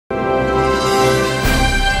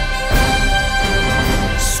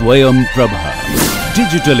SwayamPrabha.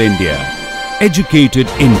 Digital India. Educated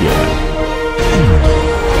India.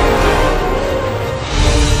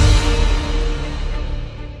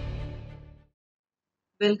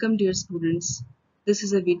 Welcome dear students. This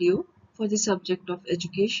is a video for the subject of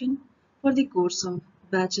education for the course of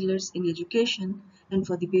Bachelor's in Education and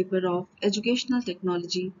for the paper of Educational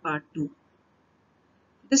Technology Part 2.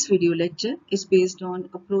 This video lecture is based on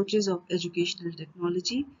approaches of educational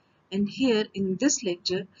technology, and here in this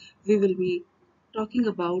lecture we will be talking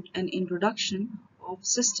about an introduction of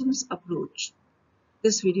systems approach.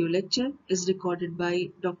 This video lecture is recorded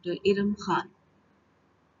by Dr. Iram Khan.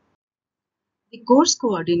 The course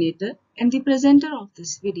coordinator and the presenter of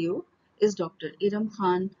this video is Dr. Iram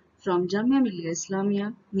Khan from Jamia Millia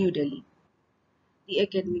Islamia, New Delhi. The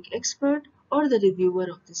academic expert or the reviewer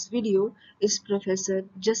of this video is Professor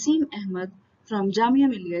Jasim Ahmed from Jamia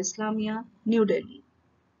Millia Islamia, New Delhi.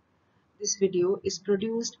 This video is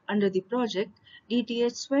produced under the project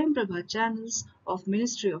DTH SwayamPrabha channels of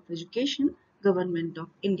Ministry of Education, Government of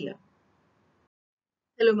India.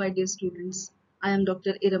 Hello my dear students, I am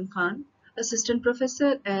Dr. Iram Khan, Assistant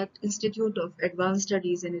Professor at Institute of Advanced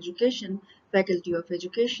Studies in Education, Faculty of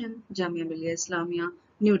Education, Jamia Millia Islamia,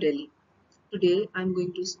 New Delhi. Today I am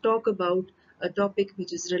going to talk about a topic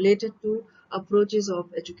which is related to approaches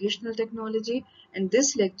of educational technology, and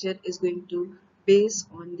this lecture is going to base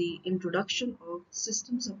on the introduction of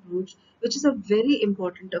systems approach, which is a very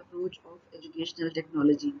important approach of educational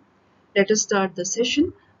technology. Let us start the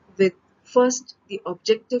session with first the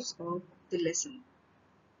objectives of the lesson.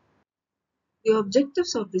 The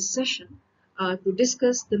objectives of this session are to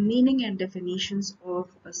discuss the meaning and definitions of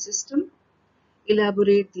a system,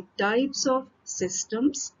 elaborate the types of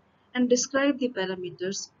systems, and describe the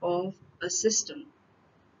parameters of a system.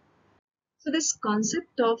 So this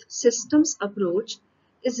concept of systems approach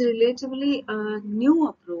is relatively a new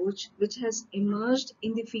approach which has emerged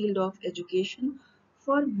in the field of education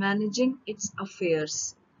for managing its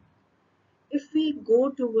affairs. If we go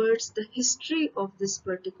towards the history of this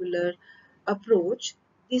particular approach,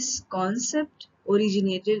 this concept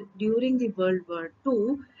originated during the World War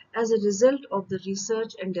II as a result of the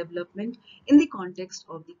research and development in the context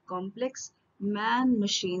of the complex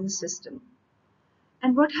man-machine system.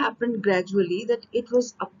 And what happened gradually that it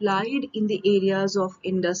was applied in the areas of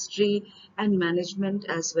industry and management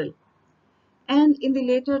as well. And in the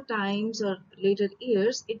later times or later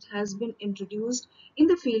years, it has been introduced in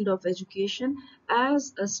the field of education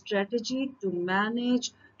as a strategy to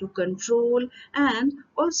manage, to control, and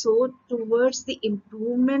also towards the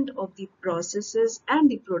improvement of the processes and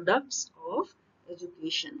the products of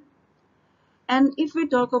education. And if we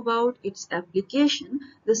talk about its application,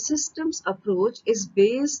 the systems approach is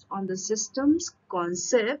based on the systems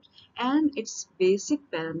concept and its basic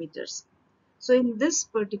parameters. So in this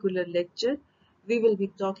particular lecture, we will be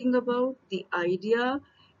talking about the idea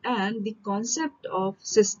and the concept of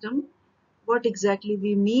system, what exactly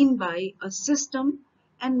we mean by a system,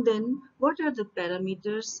 and then what are the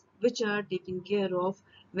parameters which are taken care of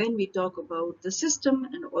when we talk about the system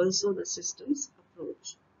and also the systems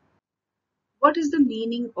approach. What is the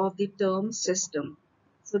meaning of the term system?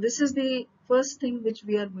 So this is the first thing which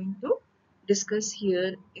we are going to discuss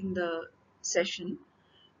here in the session.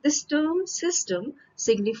 This term system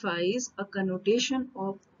signifies a connotation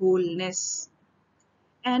of wholeness.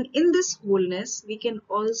 And in this wholeness, we can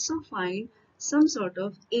also find some sort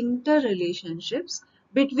of interrelationships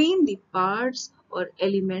between the parts or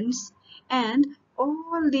elements, and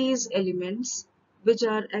all these elements which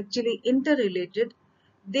are actually interrelated,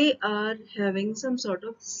 they are having some sort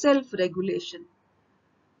of self-regulation.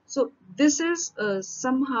 So this is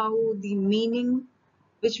somehow the meaning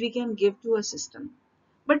which we can give to a system.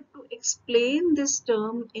 But to explain this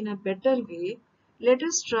term in a better way, let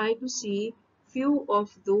us try to see few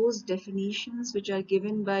of those definitions which are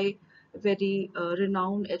given by very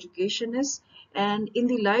renowned educationists, and in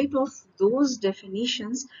the light of those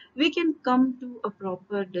definitions we can come to a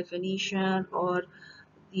proper definition or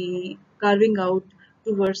the carving out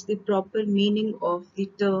towards the proper meaning of the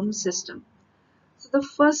term system. So the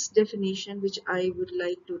first definition which I would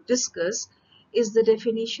like to discuss is the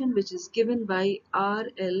definition which is given by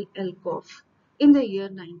R.L. Elkoff in the year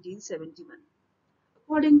 1971.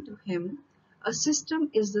 According to him, a system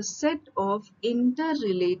is the set of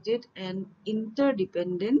interrelated and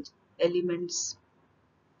interdependent elements.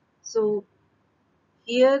 So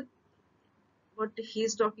here what he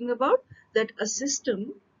is talking about, that a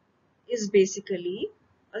system is basically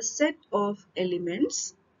a set of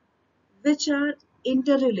elements which are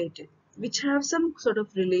interrelated, which have some sort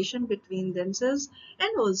of relation between themselves,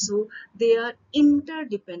 and also they are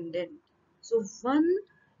interdependent. So one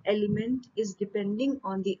element is depending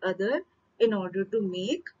on the other in order to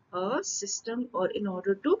make a system or in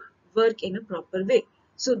order to work in a proper way.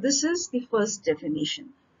 So this is the first definition.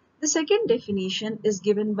 The second definition is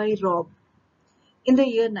given by Robb in the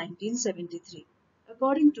year 1973.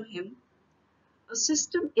 According to him, a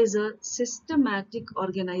system is a systematic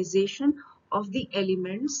organization of the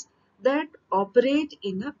elements that operate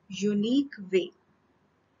in a unique way.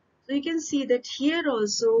 So you can see that here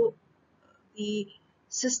also the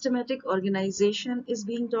systematic organization is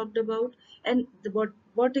being talked about, and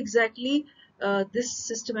what exactly this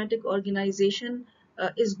systematic organization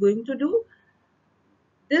is going to do.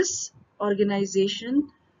 This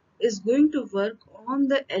organization is going to work on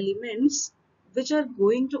the elements which are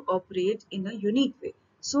going to operate in a unique way.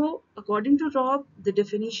 So according to Robb, the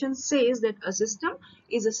definition says that a system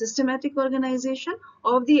is a systematic organization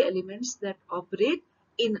of the elements that operate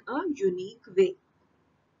in a unique way.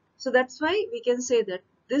 So that's why we can say that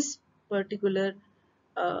this particular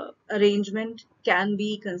arrangement can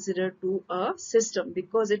be considered to a system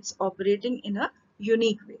because it's operating in a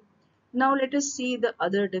unique way. Now let us see the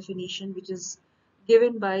other definition, which is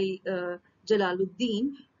given by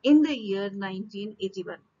Jalaluddin in the year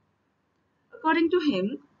 1981. According to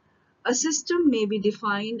him, a system may be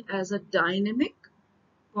defined as a dynamic,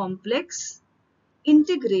 complex,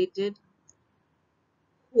 integrated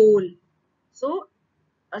whole. So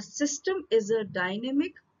a system is a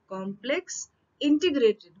dynamic, complex,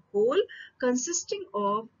 integrated whole consisting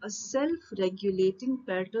of a self-regulating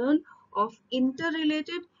pattern of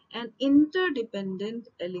interrelated and interdependent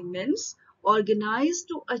elements organized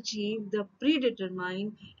to achieve the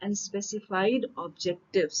predetermined and specified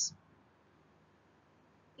objectives.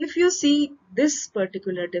 If you see this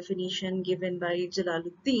particular definition given by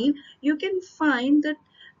Jalaluddin, you can find that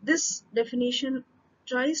this definition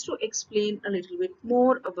tries to explain a little bit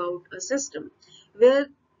more about a system, where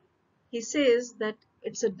he says that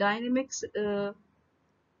it's a dynamic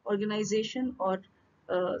organization or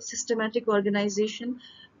systematic organization.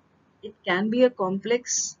 It can be a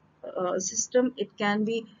complex system. It can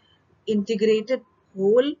be integrated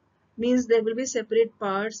whole, means there will be separate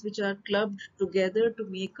parts which are clubbed together to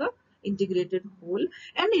make a integrated whole,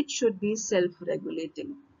 and it should be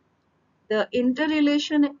self-regulating. The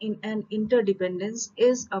interrelation in and interdependence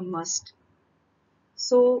is a must.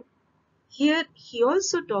 So here he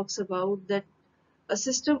also talks about that a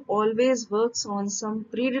system always works on some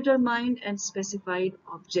predetermined and specified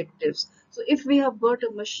objectives. So if we have got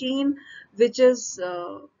a machine which is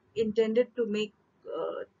intended to make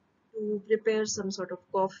to prepare some sort of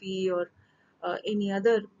coffee or any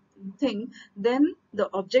other thing, then the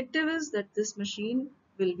objective is that this machine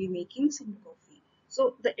will be making some coffee.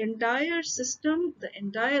 So the entire system, the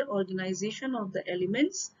entire organization of the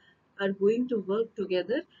elements are going to work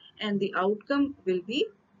together, and the outcome will be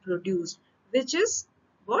produced, which is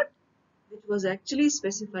what which was actually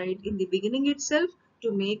specified in the beginning itself,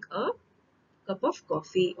 to make a cup of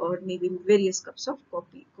coffee or maybe various cups of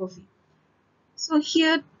coffee. So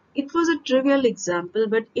here it was a trivial example,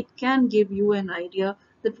 but it can give you an idea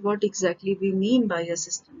that what exactly we mean by a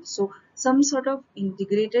system. So some sort of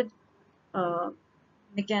integrated uh,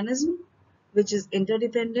 mechanism which is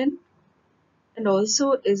interdependent and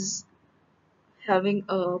also is having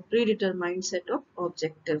a predetermined set of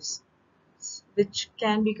objectives, which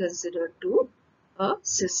can be considered to a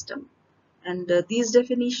system. And these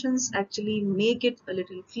definitions actually make it a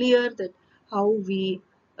little clear that how we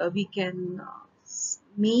can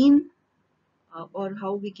mean or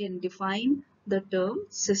how we can define the term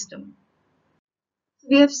system.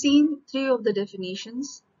 We have seen three of the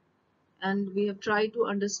definitions, and we have tried to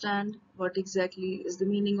understand what exactly is the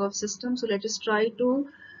meaning of system. So let us try to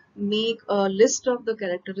make a list of the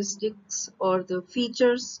characteristics or the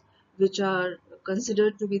features which are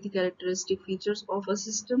considered to be the characteristic features of a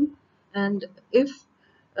system. And if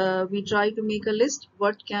we try to make a list,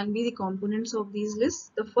 what can be the components of these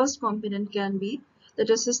lists? The first component can be that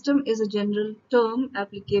a system is a general term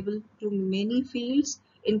applicable to many fields,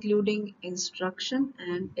 including instruction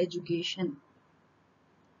and education.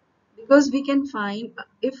 Because we can find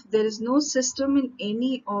if there is no system in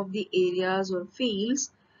any of the areas or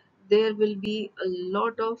fields, there will be a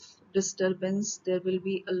lot of disturbance, there will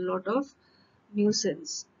be a lot of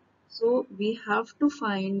nuisance. So we have to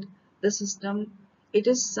find the system. It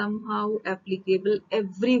is somehow applicable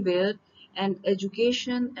everywhere, and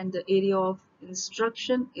education and the area of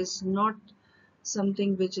instruction is not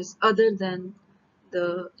something which is other than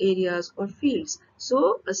the areas or fields.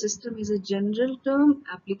 So a system is a general term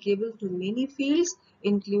applicable to many fields,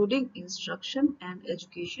 including instruction and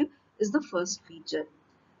education is the first feature.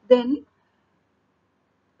 Then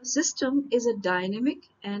A system is a dynamic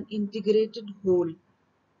and integrated whole.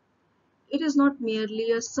 It is not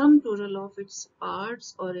merely a sum total of its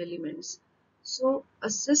parts or elements. So a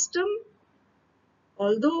system,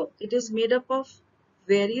 although it is made up of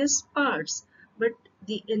various parts, but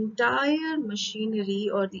the entire machinery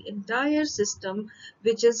or the entire system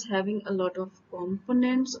which is having a lot of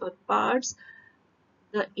components or parts,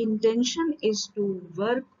 the intention is to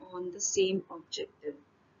work on the same objective.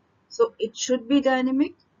 So it should be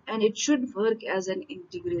dynamic and it should work as an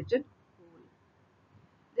integrated whole.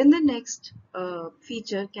 Then the next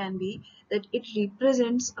feature can be that it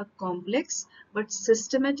represents a complex but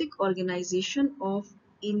systematic organization of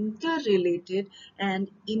interrelated and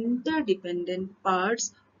interdependent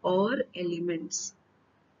parts or elements.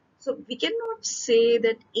 So we cannot say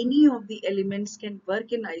that any of the elements can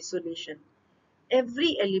work in isolation.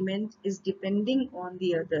 Every element is depending on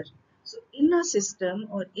the other. So in a system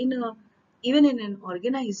or even in an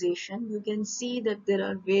organization, you can see that there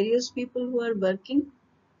are various people who are working,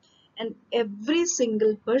 and every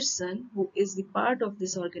single person who is the part of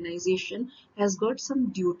this organization has got some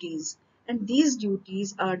duties, and these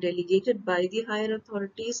duties are delegated by the higher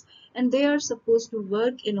authorities, and they are supposed to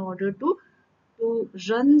work in order to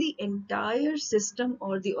run the entire system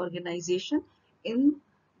or the organization in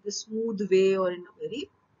the smooth way or in a very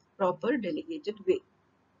proper delegated way.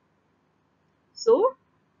 So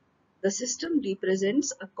the system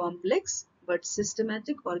represents a complex but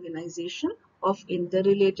systematic organization of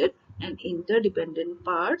interrelated and interdependent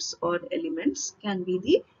parts or elements can be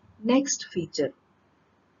the next feature.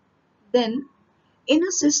 Then, in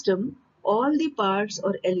a system, all the parts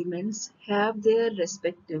or elements have their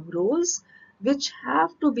respective roles, which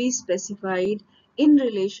have to be specified in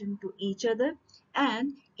relation to each other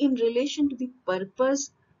and in relation to the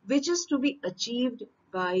purpose which is to be achieved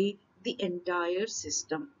by the entire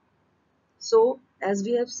system. So, as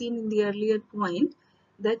we have seen in the earlier point,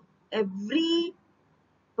 that every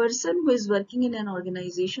person who is working in an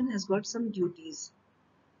organization has got some duties.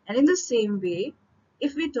 And in the same way,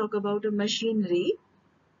 if we talk about a machinery,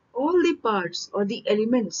 all the parts or the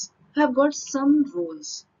elements have got some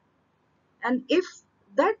roles. And if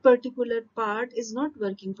that particular part is not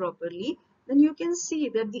working properly, then you can see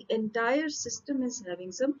that the entire system is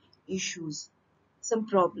having some issues, some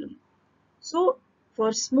problem. So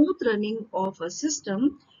for smooth running of a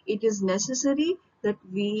system, it is necessary that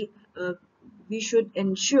we should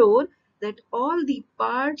ensure that all the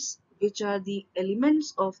parts which are the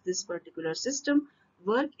elements of this particular system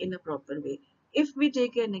work in a proper way. If we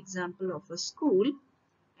take an example of a school,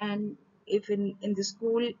 and if in the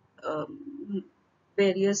school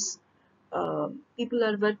various people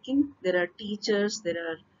are working, there are teachers,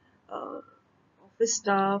 there are office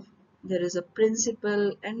staff, there is a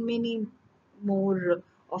principal and many more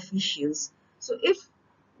officials. So if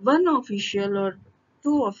one official or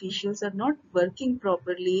two officials are not working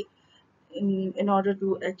properly in order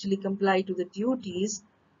to actually comply to the duties,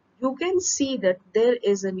 you can see that there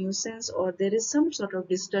is a nuisance or there is some sort of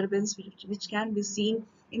disturbance which can be seen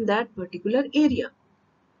in that particular area.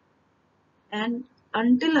 And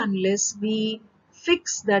unless we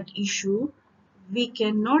fix that issue, we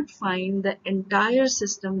cannot find the entire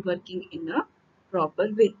system working in a proper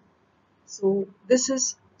way. So this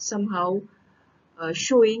is somehow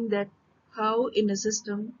showing that how in a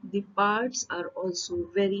system the parts are also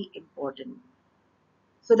very important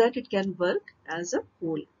so that it can work as a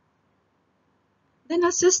whole. Then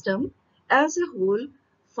a system as a whole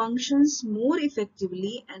functions more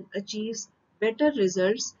effectively and achieves better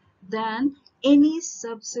results than any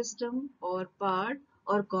subsystem or part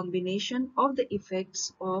or combination of the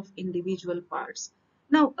effects of individual parts.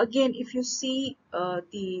 Now again, if you see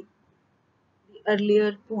the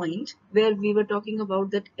earlier point where we were talking about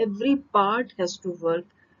that every part has to work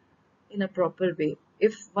in a proper way.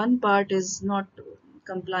 If one part is not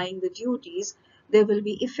complying the duties, there will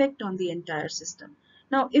be effect on the entire system.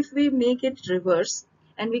 Now, if we make it reverse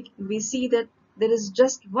and we see that there is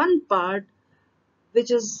just one part which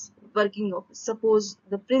is working, suppose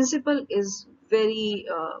the principal is very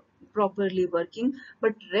properly working,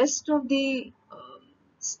 but rest of the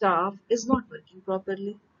staff is not working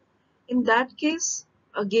properly. In that case,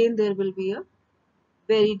 again, there will be a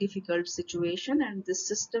very difficult situation, and this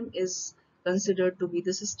system is considered to be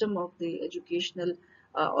the system of the educational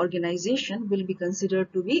organization will be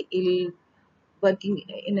considered to be ill, working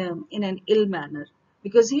in an ill manner,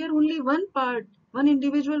 because here only one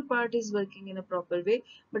individual part is working in a proper way,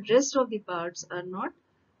 but rest of the parts are not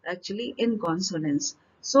actually in consonance.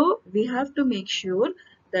 So we have to make sure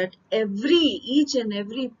that each and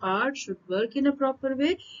every part should work in a proper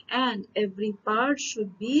way, and every part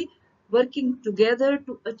should be working together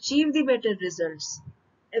to achieve the better results.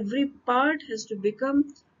 Every part has to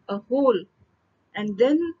become a whole, and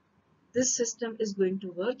then this system is going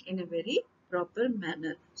to work in a very proper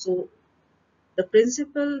manner. So the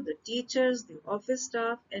principal, the teachers, the office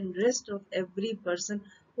staff, and rest of every person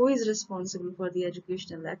who is responsible for the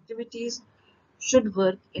educational activities should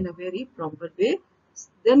work in a very proper way.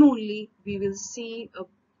 Then only we will see a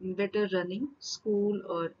better running school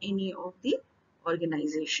or any of the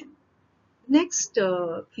organization. Next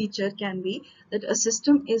feature can be that a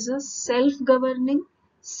system is a self-governing,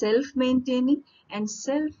 self-maintaining, and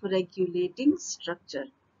self-regulating structure.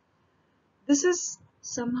 This is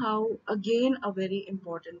somehow again a very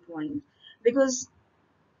important point, because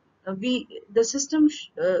the system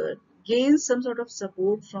gains some sort of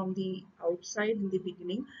support from the outside in the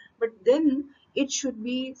beginning, but then it should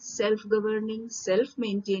be self-governing,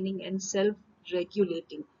 self-maintaining, and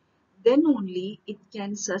self-regulating. Then only it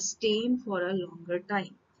can sustain for a longer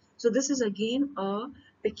time. So this is again a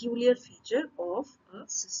peculiar feature of a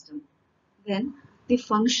system. Then the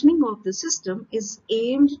functioning of the system is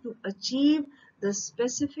aimed to achieve the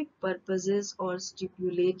specific purposes or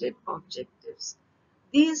stipulated objectives.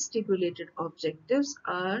 These stipulated objectives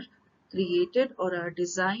are created or are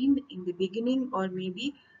designed in the beginning, or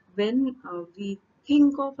maybe when we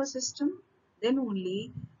think of a system, then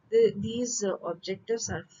only these objectives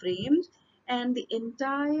are framed, and the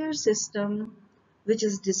entire system which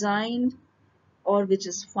is designed or which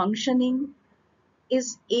is functioning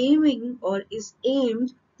is aiming or is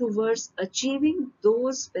aimed towards achieving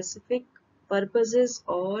those specific purposes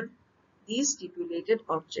or these stipulated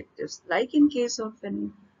objectives. Like in case of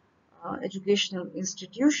an educational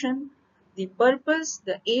institution, the purpose,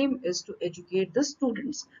 the aim is to educate the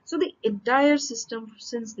students. So the entire system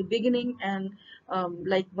since the beginning, and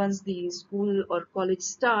like once the school or college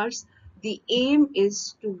starts, the aim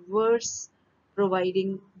is towards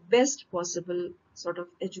providing best possible sort of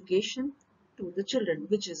education to the children,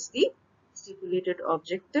 which is the stipulated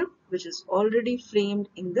objective, which is already framed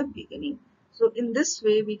in the beginning. So in this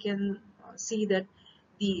way we can see that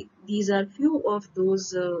these are few of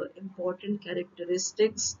those important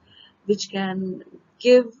characteristics which can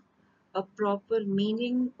give a proper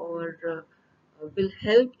meaning or will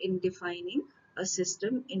help in defining a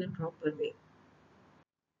system in a proper way.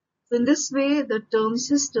 So in this way, the term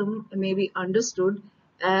system may be understood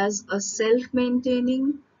as a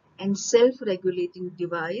self-maintaining and self-regulating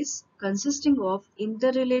device consisting of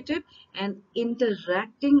interrelated and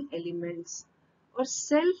interacting elements, or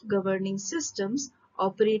self-governing systems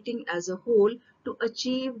operating as a whole to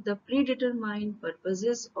achieve the predetermined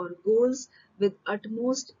purposes or goals with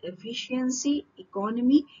utmost efficiency,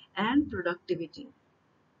 economy, and productivity.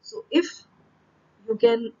 So if you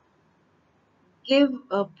can give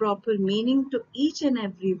a proper meaning to each and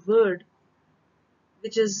every word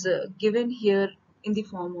which is given here in the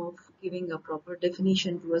form of giving a proper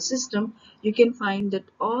definition to a system, you can find that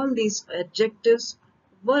all these adjectives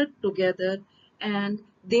work together and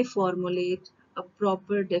they formulate a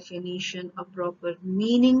proper definition, a proper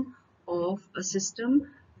meaning of a system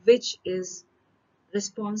which is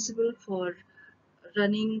responsible for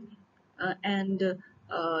running and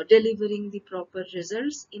delivering the proper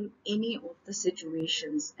results in any of the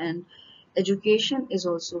situations. And education is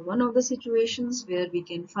also one of the situations where we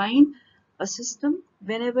can find a system.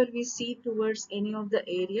 Whenever we see towards any of the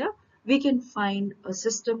area, we can find a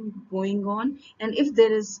system going on, and if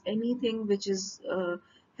there is anything which is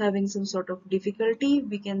having some sort of difficulty,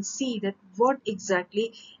 we can see that what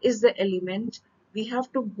exactly is the element we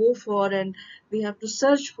have to go for, and we have to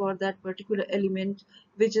search for that particular element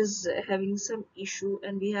which is having some issue,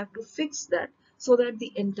 and we have to fix that so that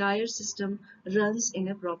the entire system runs in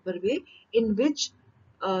a proper way in which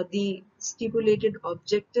the stipulated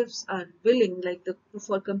objectives are willing, like the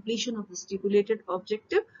for completion of the stipulated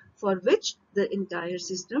objective for which the entire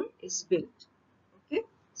system is built. Okay,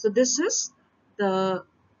 so this is the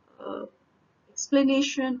uh,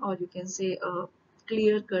 explanation, or you can say a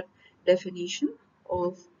clear-cut definition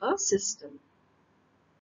of a system.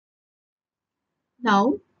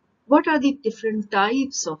 Now, what are the different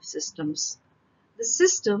types of systems? The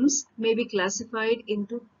systems may be classified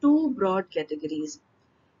into two broad categories,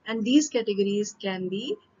 and these categories can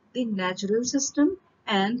be the natural system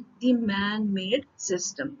and the man-made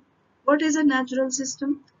system. What is a natural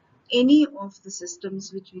system? Any of the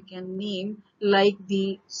systems which we can name, like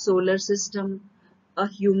the solar system, a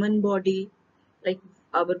human body, like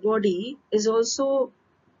our body is also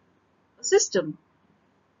a system.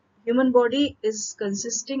 Human body is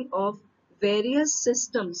consisting of various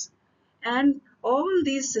systems, And all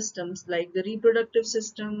these systems like the reproductive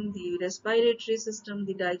system, the respiratory system,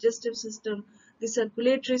 the digestive system, the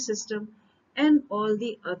circulatory system, and all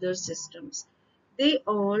the other systems, they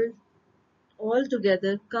all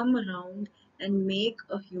together come around and make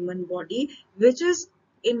a human body, which is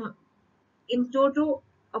in total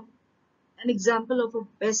an example of a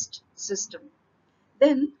best system.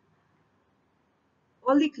 Then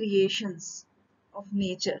all the creations of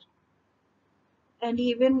nature, and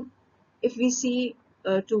even if we see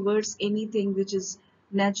towards anything which is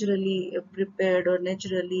naturally prepared or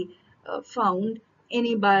naturally found,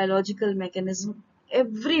 any biological mechanism,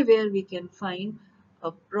 everywhere we can find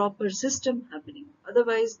a proper system happening.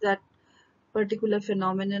 Otherwise that particular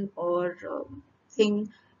phenomenon or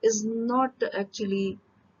thing is not actually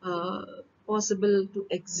uh, possible to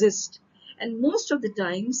exist. And most of the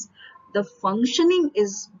times the functioning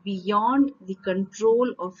is beyond the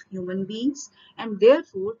control of human beings, and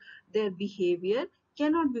therefore their behavior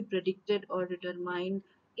cannot be predicted or determined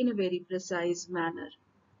in a very precise manner.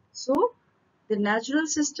 So the natural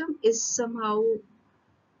system is somehow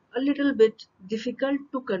a little bit difficult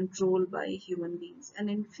to control by human beings, and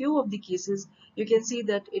in few of the cases you can see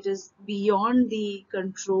that it is beyond the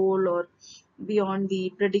control or beyond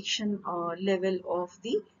the prediction level of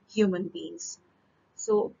the human beings.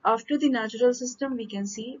 So after the natural system we can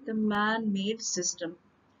see the man-made system,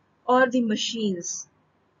 or the machines,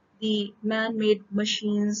 the man-made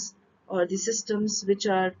machines or the systems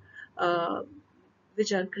uh,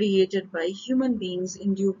 which are created by human beings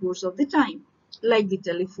in due course of the time, like the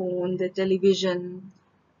telephone, the television,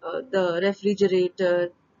 the refrigerator,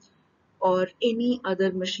 or any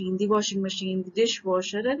other machine, the washing machine, the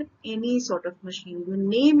dishwasher, and any sort of machine. You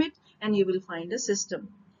name it and you will find a system.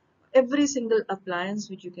 Every single appliance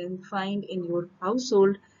which you can find in your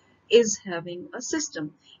household is having a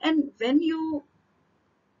system. And when you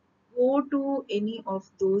go to any of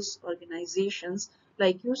those organizations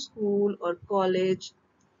like your school or college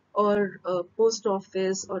or a post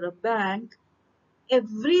office or a bank,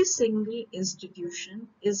 every single institution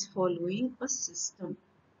is following a system.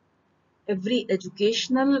 Every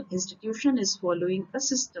educational institution is following a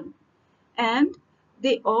system, and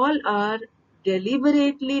they all are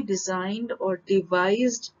deliberately designed or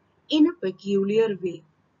devised in a peculiar way.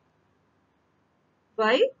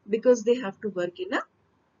 Why? Because they have to work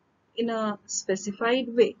in a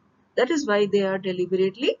specified way. That is why they are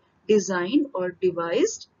deliberately designed or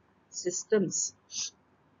devised systems.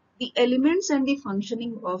 The elements and the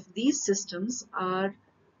functioning of these systems are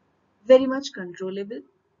very much controllable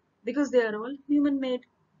because they are all human made.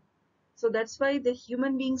 So that's why the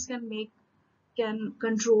human beings can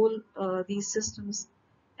control these systems,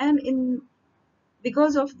 and in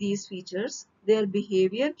because of these features their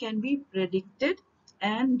behavior can be predicted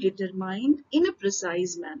and determined in a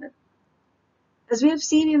precise manner, as we have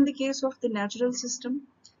seen in the case of the natural system.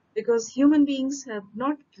 Because human beings have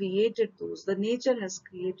not created those, the nature has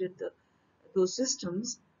created those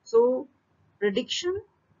systems, so prediction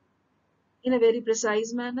in a very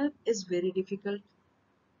precise manner is very difficult,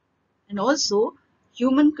 and also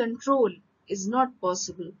human control is not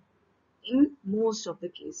possible in most of the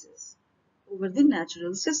cases over the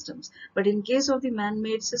natural systems. But in case of the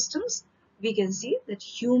man-made systems, we can see that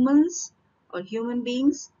humans or human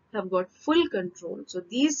beings have got full control. So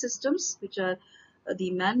these systems, which are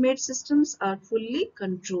the man-made systems, are fully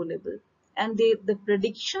controllable, and the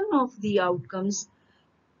prediction of the outcomes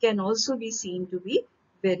can also be seen to be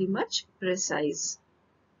very much precise.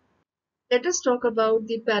 Let us talk about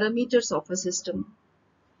the parameters of a system.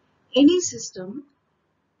 Any system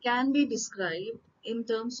can be described in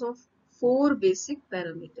terms of four basic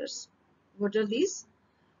parameters. What are these?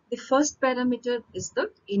 The first parameter is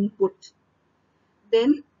the input,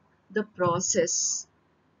 then the process,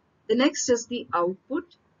 the next is the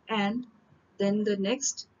output, and then the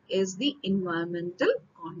next is the environmental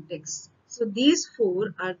context. So these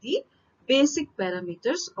four are the basic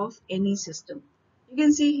parameters of any system. You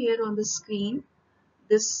can see here on the screen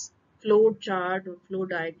this flow chart or flow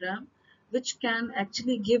diagram, which can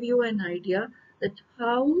actually give you an idea that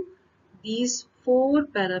how these four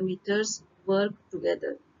parameters work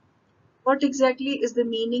together. What exactly is the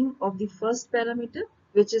meaning of the first parameter,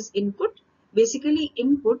 which is input? Basically,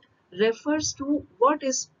 input refers to what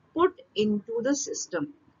is put into the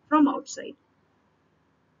system from outside.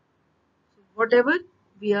 So whatever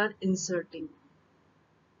we are inserting,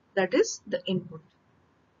 that is the input.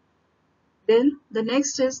 Then the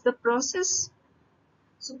next is the process.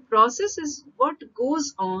 So process is what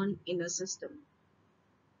goes on in a system.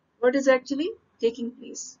 What is actually taking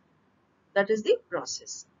place? That is the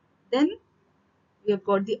process. Then we have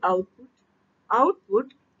got the output.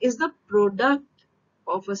 Output is the product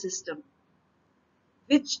of a system,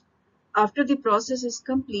 which after the process is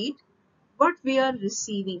complete, what we are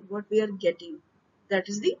receiving, what we are getting, that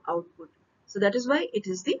is the output. So that is why it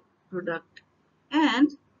is the product.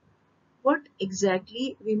 And what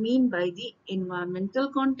exactly we mean by the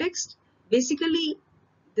environmental context? Basically,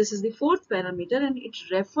 this is the fourth parameter and it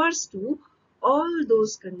refers to all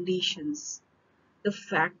those conditions, the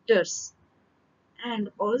factors,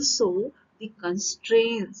 and also the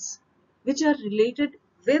constraints which are related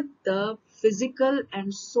with the physical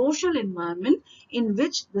and social environment in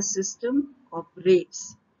which the system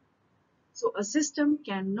operates. So a system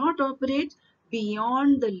cannot operate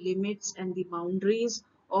beyond the limits and the boundaries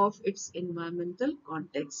of its environmental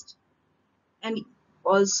context. And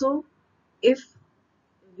also, if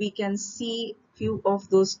we can see few of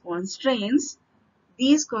those constraints,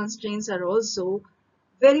 these constraints are also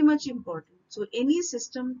very much important. So any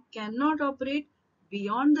system cannot operate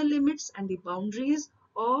beyond the limits and the boundaries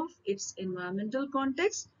of its environmental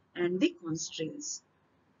context and the constraints.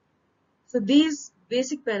 So these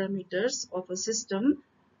basic parameters of a system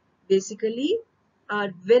basically are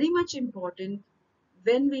very much important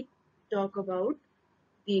when we talk about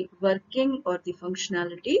the working or the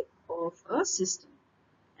functionality of a system.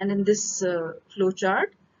 And in this flow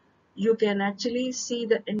chart, you can actually see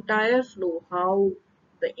the entire flow, how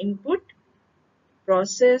the input,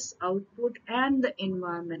 process, output, and the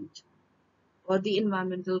environment or the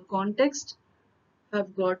environmental context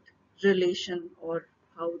have got relation, or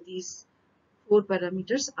how these four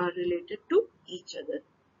parameters are related to each other.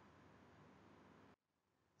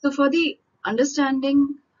 So for the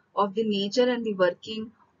understanding of the nature and the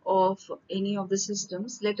working of any of the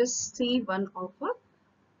systems, let us see one of a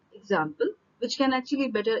example which can actually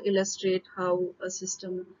better illustrate how a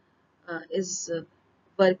system is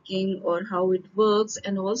working or how it works,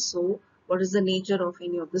 and also what is the nature of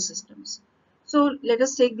any of the systems. So let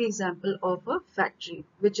us take the example of a factory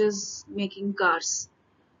which is making cars,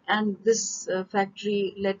 and this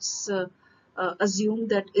factory, let's assume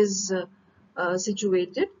that is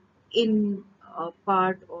situated in a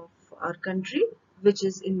part of our country which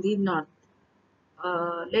is in the north.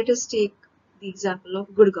 Let us take the example of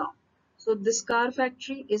Gurgaon. So this car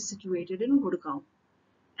factory is situated in Gurgaon,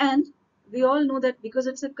 and we all know that because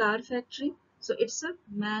it's a car factory, so it's a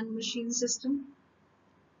man-machine system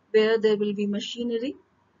where there will be machinery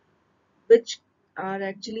which are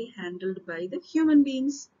actually handled by the human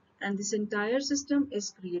beings, and this entire system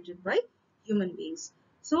is created by human beings.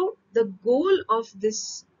 So the goal of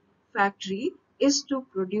this factory is to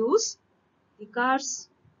produce the cars.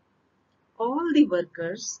 All the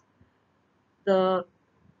workers, the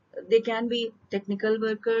they can be technical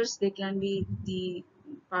workers, they can be the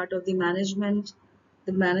part of the management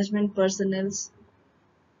personnels,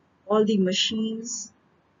 all the machines,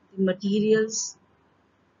 the materials,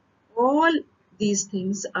 all these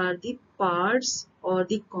things are the parts or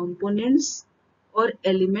the components or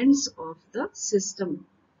elements of the system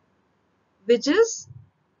which is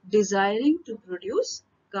desiring to produce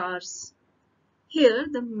cars. Here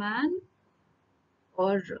the man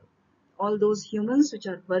or all those humans which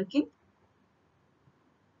are working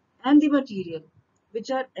and the material which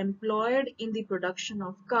are employed in the production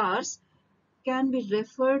of cars can be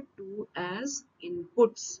referred to as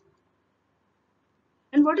inputs.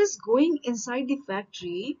 And what is going inside the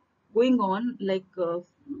factory, going on like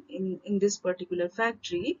in this particular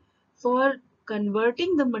factory, for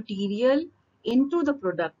converting the material into the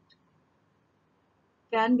product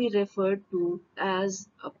can be referred to as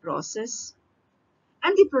a process.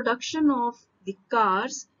 And the production of the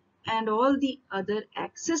cars and all the other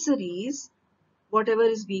accessories, whatever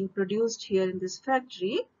is being produced here in this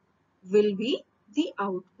factory, will be the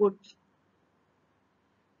output.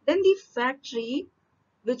 Then the factory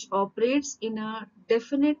which operates in a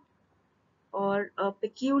definite or a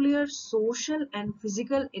peculiar social and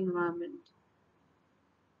physical environment,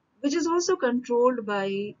 which is also controlled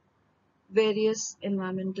by various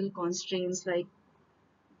environmental constraints like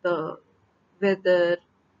the weather,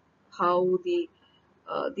 how the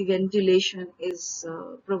ventilation is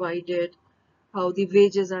provided, how the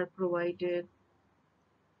wages are provided,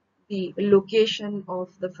 the location of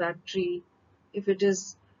the factory, if it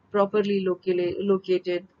is properly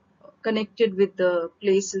located, connected with the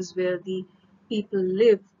places where the people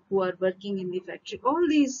live who are working in the factory. All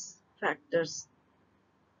these factors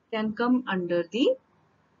can come under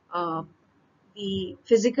uh, the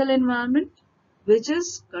physical environment, which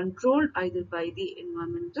is controlled either by the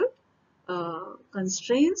environmental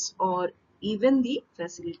constraints or even the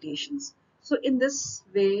facilitations. So in this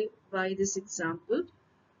way, by this example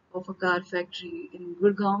of a car factory in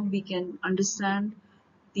Gurgaon, we can understand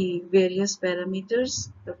the various parameters.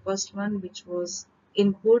 The first one, which was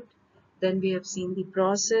input, then we have seen the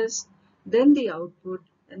process, then the output,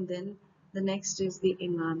 and then the next is the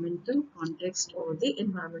environmental context or the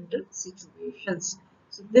environmental situations.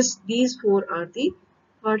 So these four are the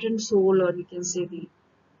heart and soul, or we can say the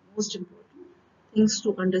most important things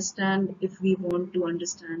to understand if we want to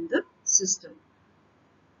understand the system.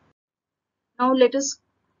 Now let us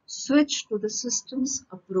switch to the systems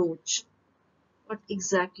approach. What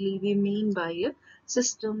exactly we mean by a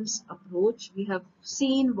systems approach? We have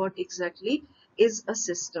seen what exactly is a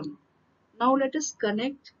system. Now let us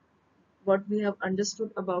connect what we have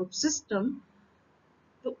understood about system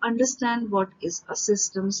to understand what is a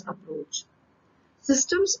systems approach.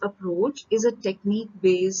 Systems approach is a technique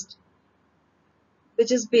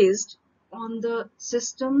which is based on the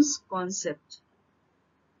systems concept.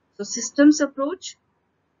 So systems approach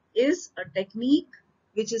is a technique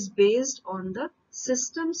which is based on the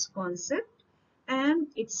systems concept and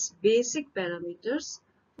its basic parameters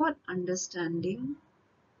for understanding,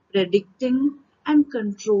 predicting, and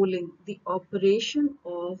controlling the operation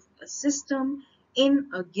of a system in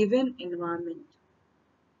a given environment.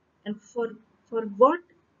 And for what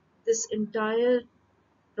this entire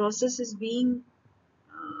process is being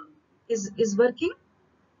is working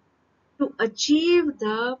to achieve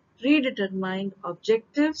the predetermined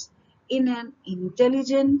objectives in an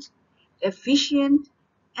intelligent, efficient,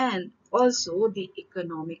 and also the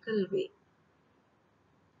economical way.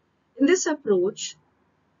 In this approach,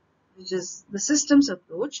 which is the systems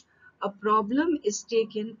approach, a problem is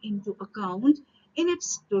taken into account in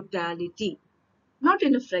its totality, not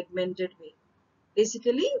in a fragmented way.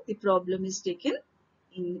 Basically, the problem is taken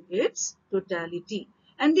in its totality,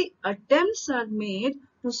 and the attempts are made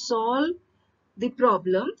to solve the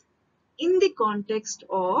problem in the context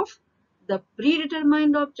of the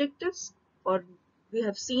predetermined objectives, or we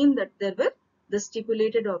have seen that there were the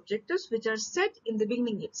stipulated objectives which are set in the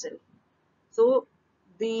beginning itself. So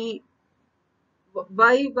the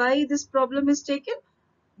why this problem is taken?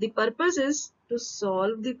 The purpose is to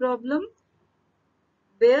solve the problem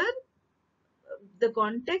where the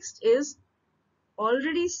context is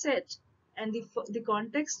already set, and the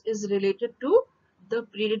context is related to the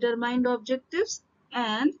predetermined objectives,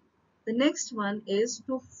 and the next one is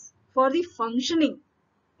to for the functioning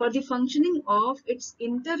of its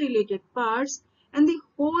interrelated parts and the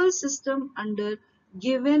whole system under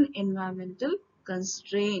given environmental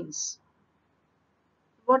constraints.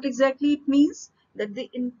 What exactly it means? That the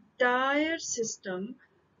entire system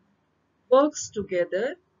works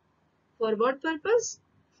together for what purpose?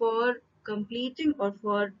 For completing or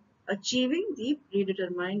for achieving the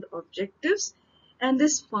predetermined objectives, and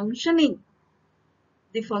this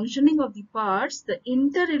the functioning of the parts, the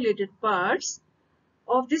interrelated parts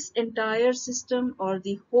of this entire system or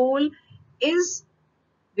the whole is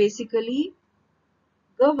basically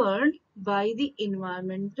governed by the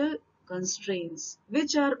environmental constraints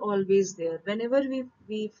which are always there. Whenever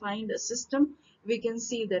we find a system, we can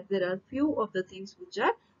see that there are few of the things which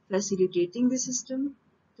are facilitating the system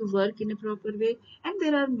to work in a proper way, and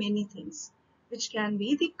there are many things which can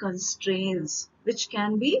be the constraints, which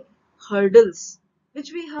can be hurdles,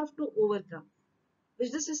 which we have to overcome,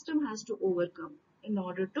 which the system has to overcome in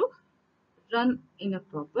order to run in a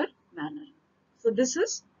proper manner. So this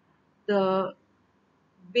is the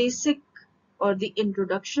basic or the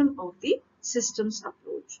introduction of the systems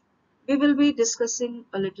approach. We will be discussing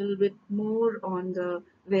a little bit more on the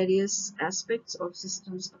various aspects of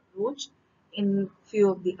systems approach in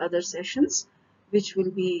few of the other sessions which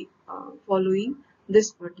will be following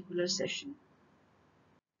this particular session.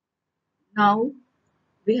 Now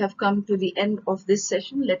we have come to the end of this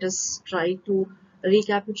session. Let us try to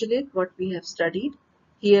recapitulate what we have studied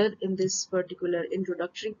here in this particular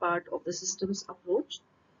introductory part of the systems approach.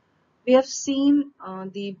 We have seen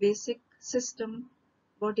the basic system,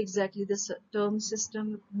 what exactly the term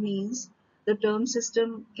system means. The term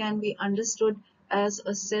system can be understood as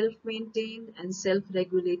a self-maintained and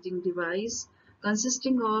self-regulating device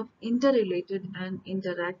consisting of interrelated and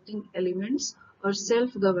interacting elements or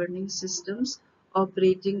self-governing systems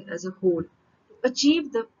operating as a whole to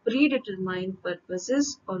achieve the predetermined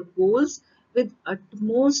purposes or goals with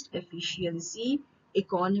utmost efficiency,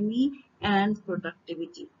 economy, and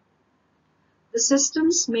productivity. The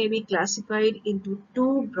systems may be classified into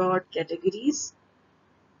two broad categories.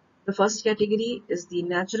 The first category is the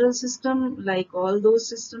natural system, like all those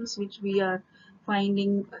systems which we are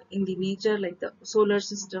finding in the nature, like the solar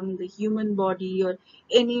system, the human body, or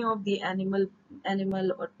any of the animal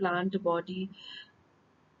or plant body.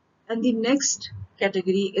 And the next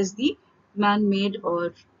category is the man-made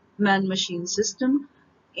or man-machine system,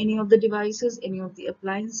 any of the devices, any of the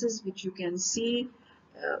appliances which you can see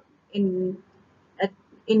uh, in at,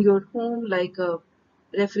 in your home, like a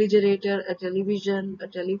refrigerator, a television, a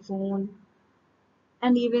telephone,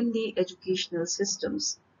 and even the educational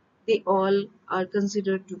systems. They all are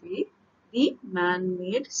considered to be the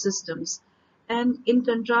man-made systems. And in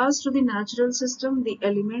contrast to the natural system, the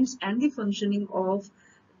elements and the functioning of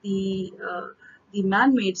the the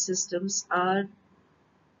man-made systems are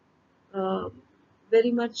uh,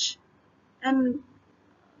 very much, and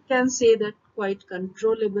can say that, quite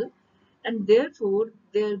controllable, and therefore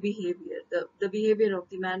their behavior, the behavior of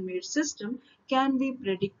the man-made system, can be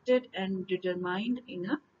predicted and determined in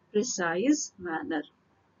a precise manner.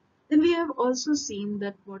 Then we have also seen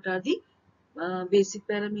that what are the basic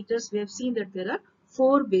parameters. We have seen that there are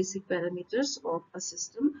four basic parameters of a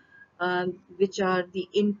system, which are the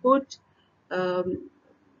input.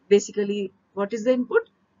 Basically, what is the input?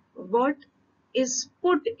 What is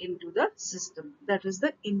put into the system, that is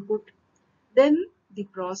the input. Then the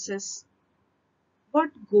process, what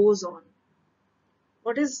goes on,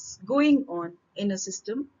 what is going on in a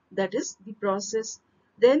system, that is the process.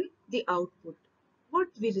 Then the output, what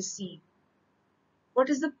we receive, what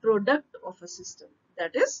is the product of a system,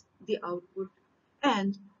 that is the output.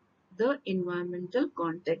 And the environmental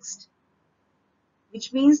context,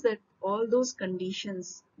 which means that all those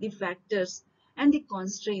conditions, the factors, and the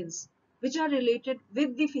constraints which are related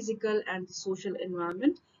with the physical and social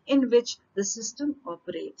environment in which the system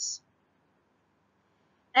operates.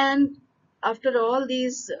 And after all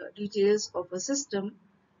these details of a system,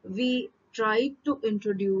 we tried to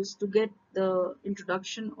introduce, to get the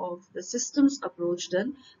introduction of the systems approach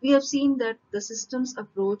done. We have seen that the systems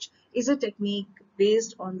approach is a technique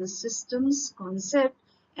based on the systems concept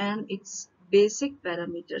and its basic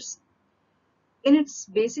parameters. In its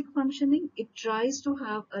basic functioning, it tries to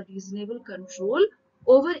have a reasonable control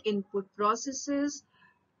over input processes,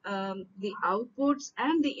 the outputs,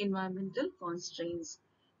 and the environmental constraints,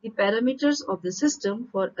 the parameters of the system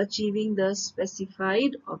for achieving the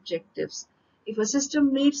specified objectives. If a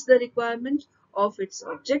system meets the requirement of its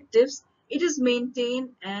objectives, it is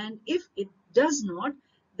maintained, and if it does not,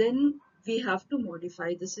 then we have to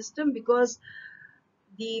modify the system, because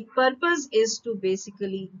the purpose is to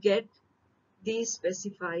basically get the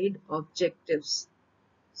specified objectives.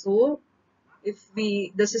 So if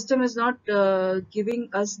the system is not giving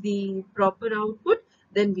us the proper output,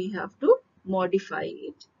 then we have to modify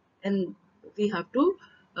it, and we have to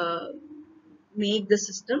uh, make the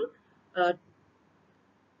system uh,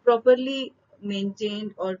 properly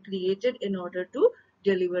maintained or created in order to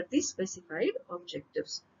deliver the specified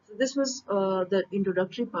objectives. So this was the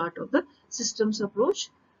introductory part of the systems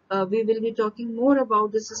approach. We will be talking more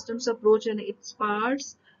about the systems approach and its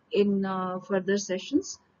parts in further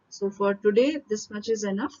sessions. So for today, this much is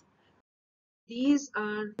enough. These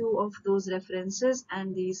are few of those references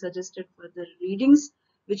and the suggested further readings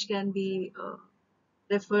which can be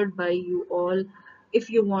referred by you all if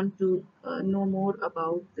you want to know more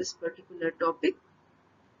about this particular topic.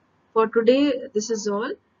 For today, this is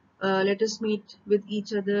all. Let us meet with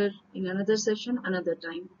each other in another session, another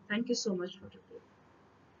time. Thank you so much for today.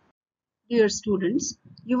 Dear students,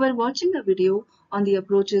 you were watching a video on the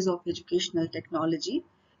approaches of educational technology,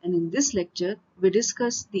 and in this lecture, we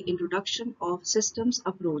discuss the introduction of systems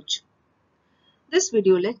approach. This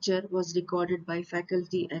video lecture was recorded by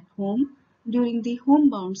faculty at home during the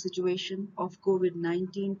homebound situation of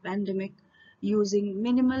COVID-19 pandemic using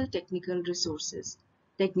minimal technical resources.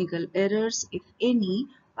 Technical errors, if any,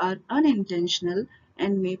 are unintentional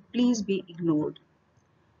and may please be ignored.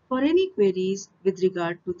 For any queries with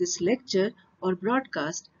regard to this lecture or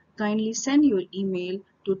broadcast, kindly send your email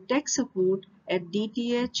to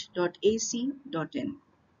techsupport@dth.ac.in.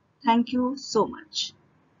 Thank you so much.